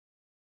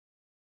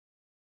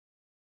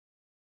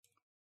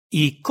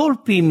I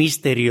colpi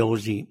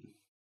misteriosi.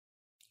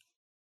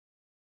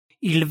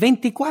 Il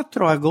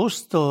 24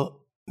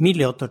 agosto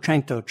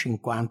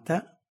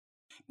 1850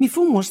 mi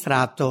fu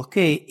mostrato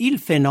che il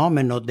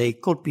fenomeno dei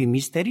colpi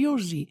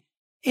misteriosi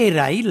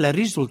era il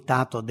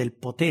risultato del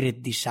potere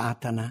di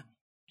Satana,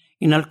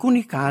 in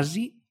alcuni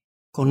casi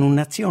con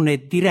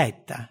un'azione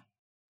diretta,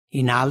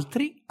 in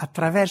altri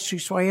attraverso i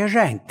suoi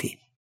agenti,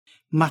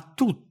 ma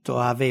tutto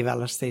aveva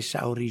la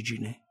stessa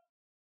origine.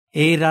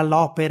 Era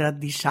l'opera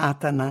di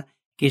Satana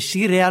che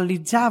si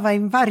realizzava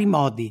in vari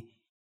modi,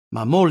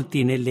 ma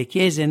molti nelle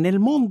chiese e nel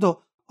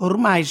mondo,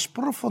 ormai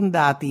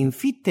sprofondati in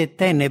fitte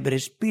tenebre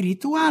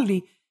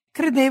spirituali,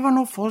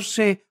 credevano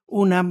fosse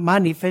una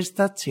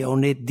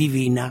manifestazione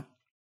divina.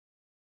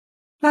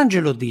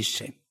 L'angelo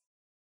disse: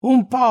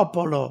 «Un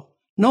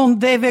popolo non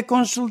deve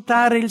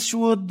consultare il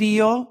suo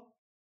Dio?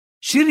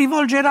 Si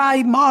rivolgerà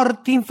ai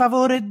morti in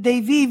favore dei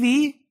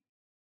vivi?»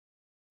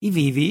 I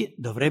vivi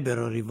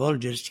dovrebbero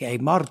rivolgersi ai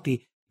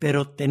morti per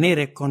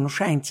ottenere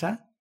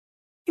conoscenza?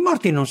 I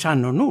morti non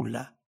sanno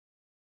nulla.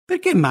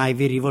 Perché mai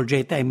vi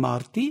rivolgete ai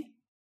morti?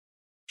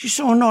 Si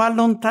sono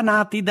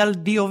allontanati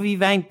dal Dio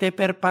vivente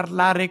per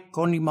parlare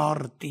con i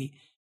morti,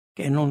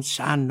 che non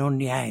sanno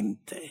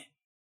niente.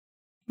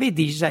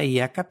 Vedi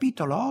Isaia,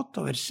 capitolo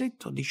 8,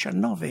 versetto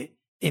 19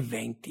 e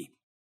 20.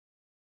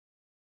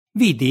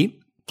 Vidi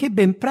che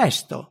ben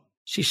presto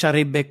si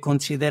sarebbe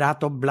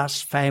considerato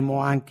blasfemo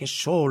anche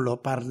solo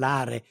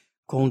parlare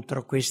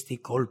contro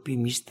questi colpi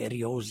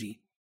misteriosi,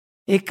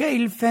 e che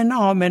il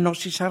fenomeno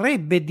si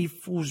sarebbe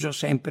diffuso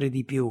sempre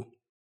di più.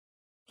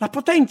 La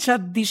potenza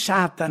di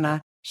Satana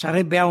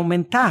sarebbe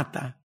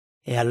aumentata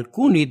e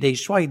alcuni dei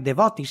suoi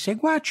devoti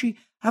seguaci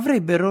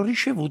avrebbero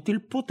ricevuto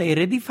il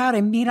potere di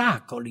fare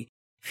miracoli,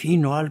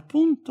 fino al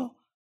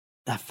punto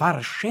da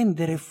far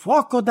scendere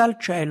fuoco dal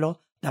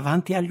cielo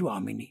davanti agli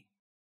uomini.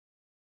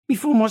 Mi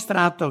fu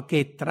mostrato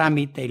che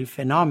tramite il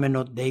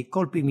fenomeno dei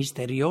colpi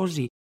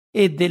misteriosi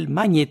e del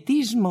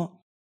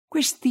magnetismo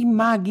questi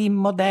maghi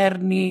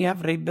moderni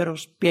avrebbero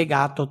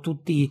spiegato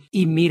tutti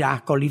i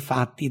miracoli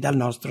fatti dal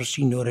nostro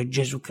Signore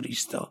Gesù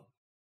Cristo,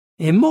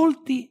 e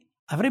molti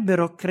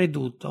avrebbero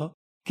creduto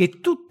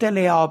che tutte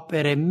le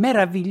opere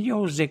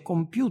meravigliose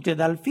compiute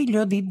dal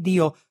Figlio di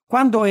Dio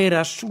quando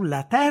era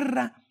sulla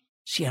terra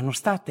siano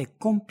state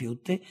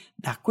compiute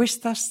da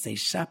questa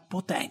stessa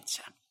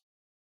potenza.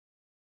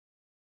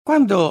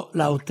 Quando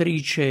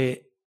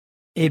l'autrice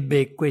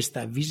ebbe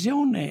questa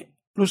visione,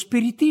 lo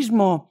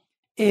spiritismo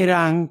era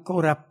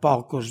ancora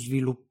poco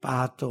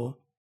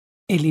sviluppato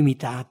e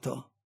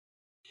limitato.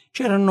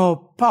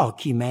 C'erano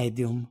pochi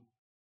medium.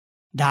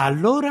 Da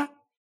allora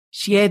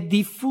si è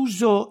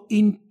diffuso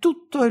in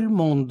tutto il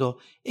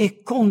mondo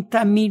e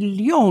conta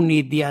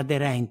milioni di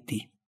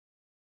aderenti.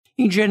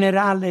 In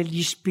generale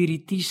gli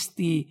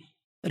spiritisti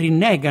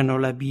rinnegano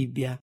la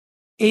Bibbia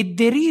e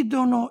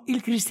deridono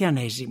il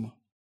cristianesimo.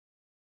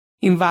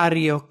 In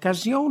varie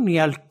occasioni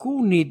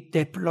alcuni,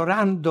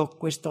 deplorando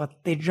questo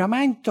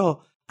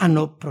atteggiamento,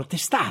 hanno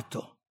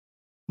protestato,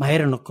 ma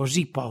erano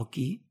così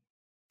pochi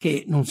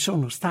che non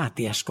sono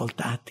stati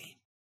ascoltati.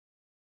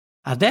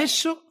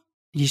 Adesso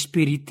gli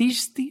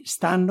spiritisti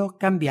stanno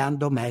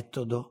cambiando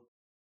metodo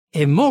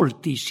e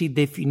molti si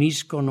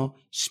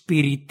definiscono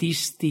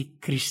spiritisti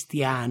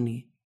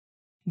cristiani,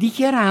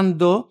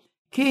 dichiarando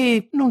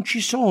che non ci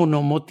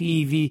sono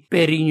motivi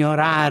per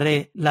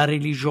ignorare la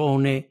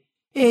religione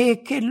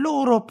e che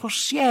loro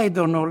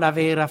possiedono la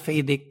vera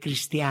fede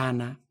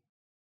cristiana.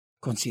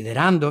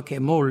 Considerando che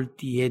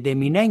molti ed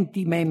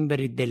eminenti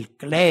membri del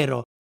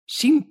clero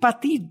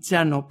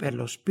simpatizzano per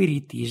lo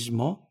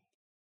spiritismo,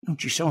 non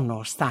ci sono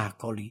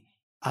ostacoli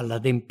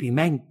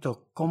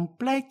all'adempimento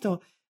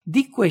completo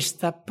di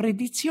questa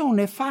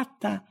predizione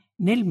fatta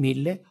nel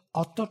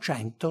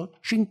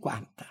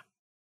 1850.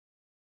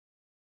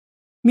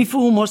 Mi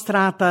fu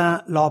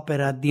mostrata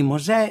l'opera di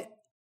Mosè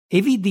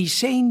e vidi i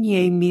segni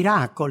e i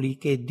miracoli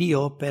che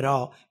Dio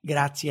operò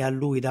grazie a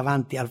lui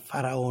davanti al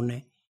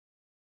faraone,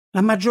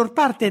 la maggior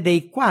parte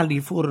dei quali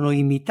furono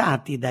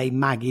imitati dai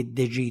maghi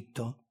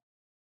d'Egitto.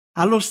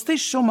 Allo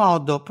stesso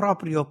modo,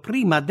 proprio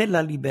prima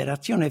della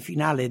liberazione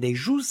finale dei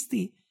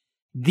giusti,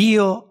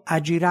 Dio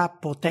agirà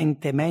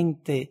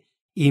potentemente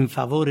in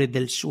favore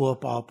del suo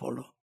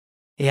popolo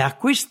e a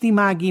questi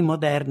maghi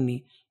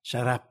moderni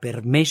sarà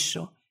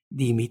permesso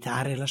di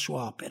imitare la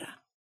sua opera.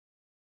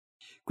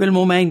 Quel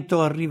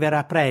momento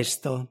arriverà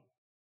presto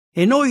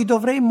e noi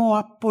dovremo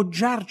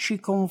appoggiarci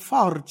con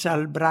forza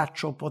al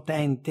braccio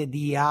potente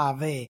di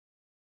Yahweh,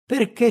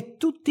 perché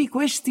tutti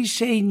questi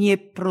segni e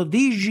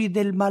prodigi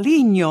del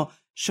maligno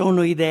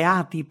sono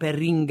ideati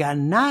per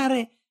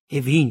ingannare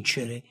e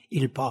vincere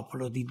il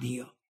popolo di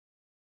Dio.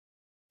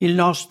 Il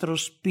nostro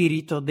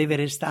spirito deve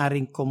restare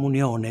in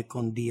comunione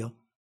con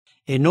Dio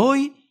e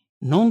noi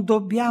non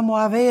dobbiamo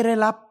avere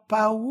la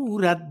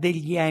paura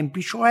degli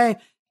empi, cioè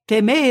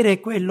temere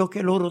quello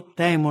che loro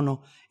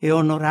temono e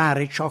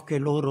onorare ciò che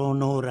loro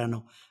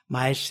onorano,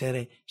 ma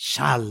essere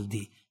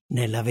saldi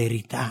nella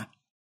verità.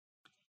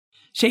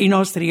 Se i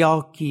nostri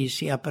occhi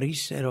si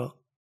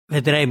aprissero,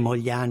 vedremmo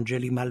gli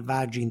angeli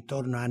malvagi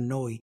intorno a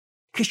noi,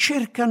 che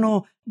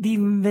cercano di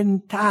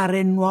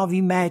inventare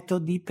nuovi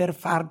metodi per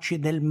farci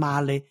del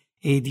male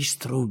e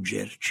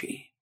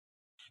distruggerci.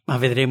 Ma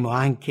vedremo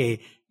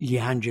anche gli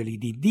angeli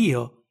di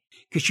Dio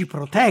che ci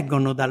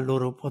proteggono dal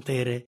loro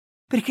potere,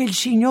 perché il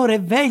Signore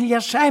veglia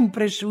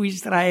sempre su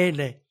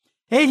Israele.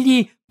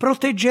 Egli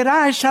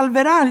proteggerà e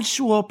salverà il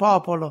suo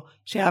popolo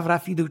se avrà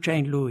fiducia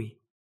in Lui.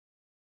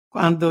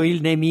 Quando il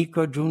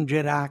nemico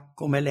giungerà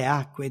come le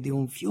acque di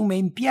un fiume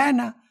in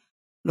piena,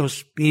 lo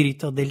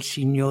Spirito del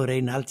Signore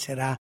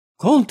innalzerà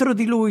contro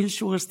di lui il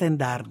suo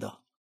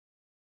stendardo.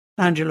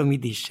 L'angelo mi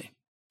disse: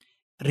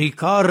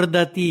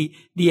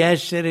 ricordati di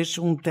essere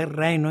su un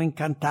terreno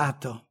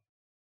incantato.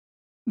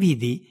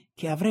 Vidi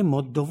che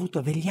avremmo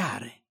dovuto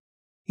vegliare,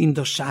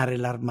 indossare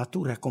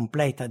l'armatura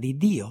completa di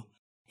Dio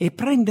e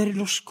prendere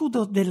lo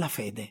scudo della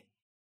fede.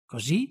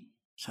 Così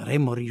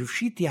saremmo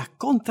riusciti a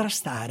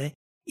contrastare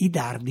i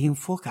dardi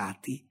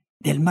infuocati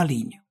del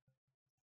maligno.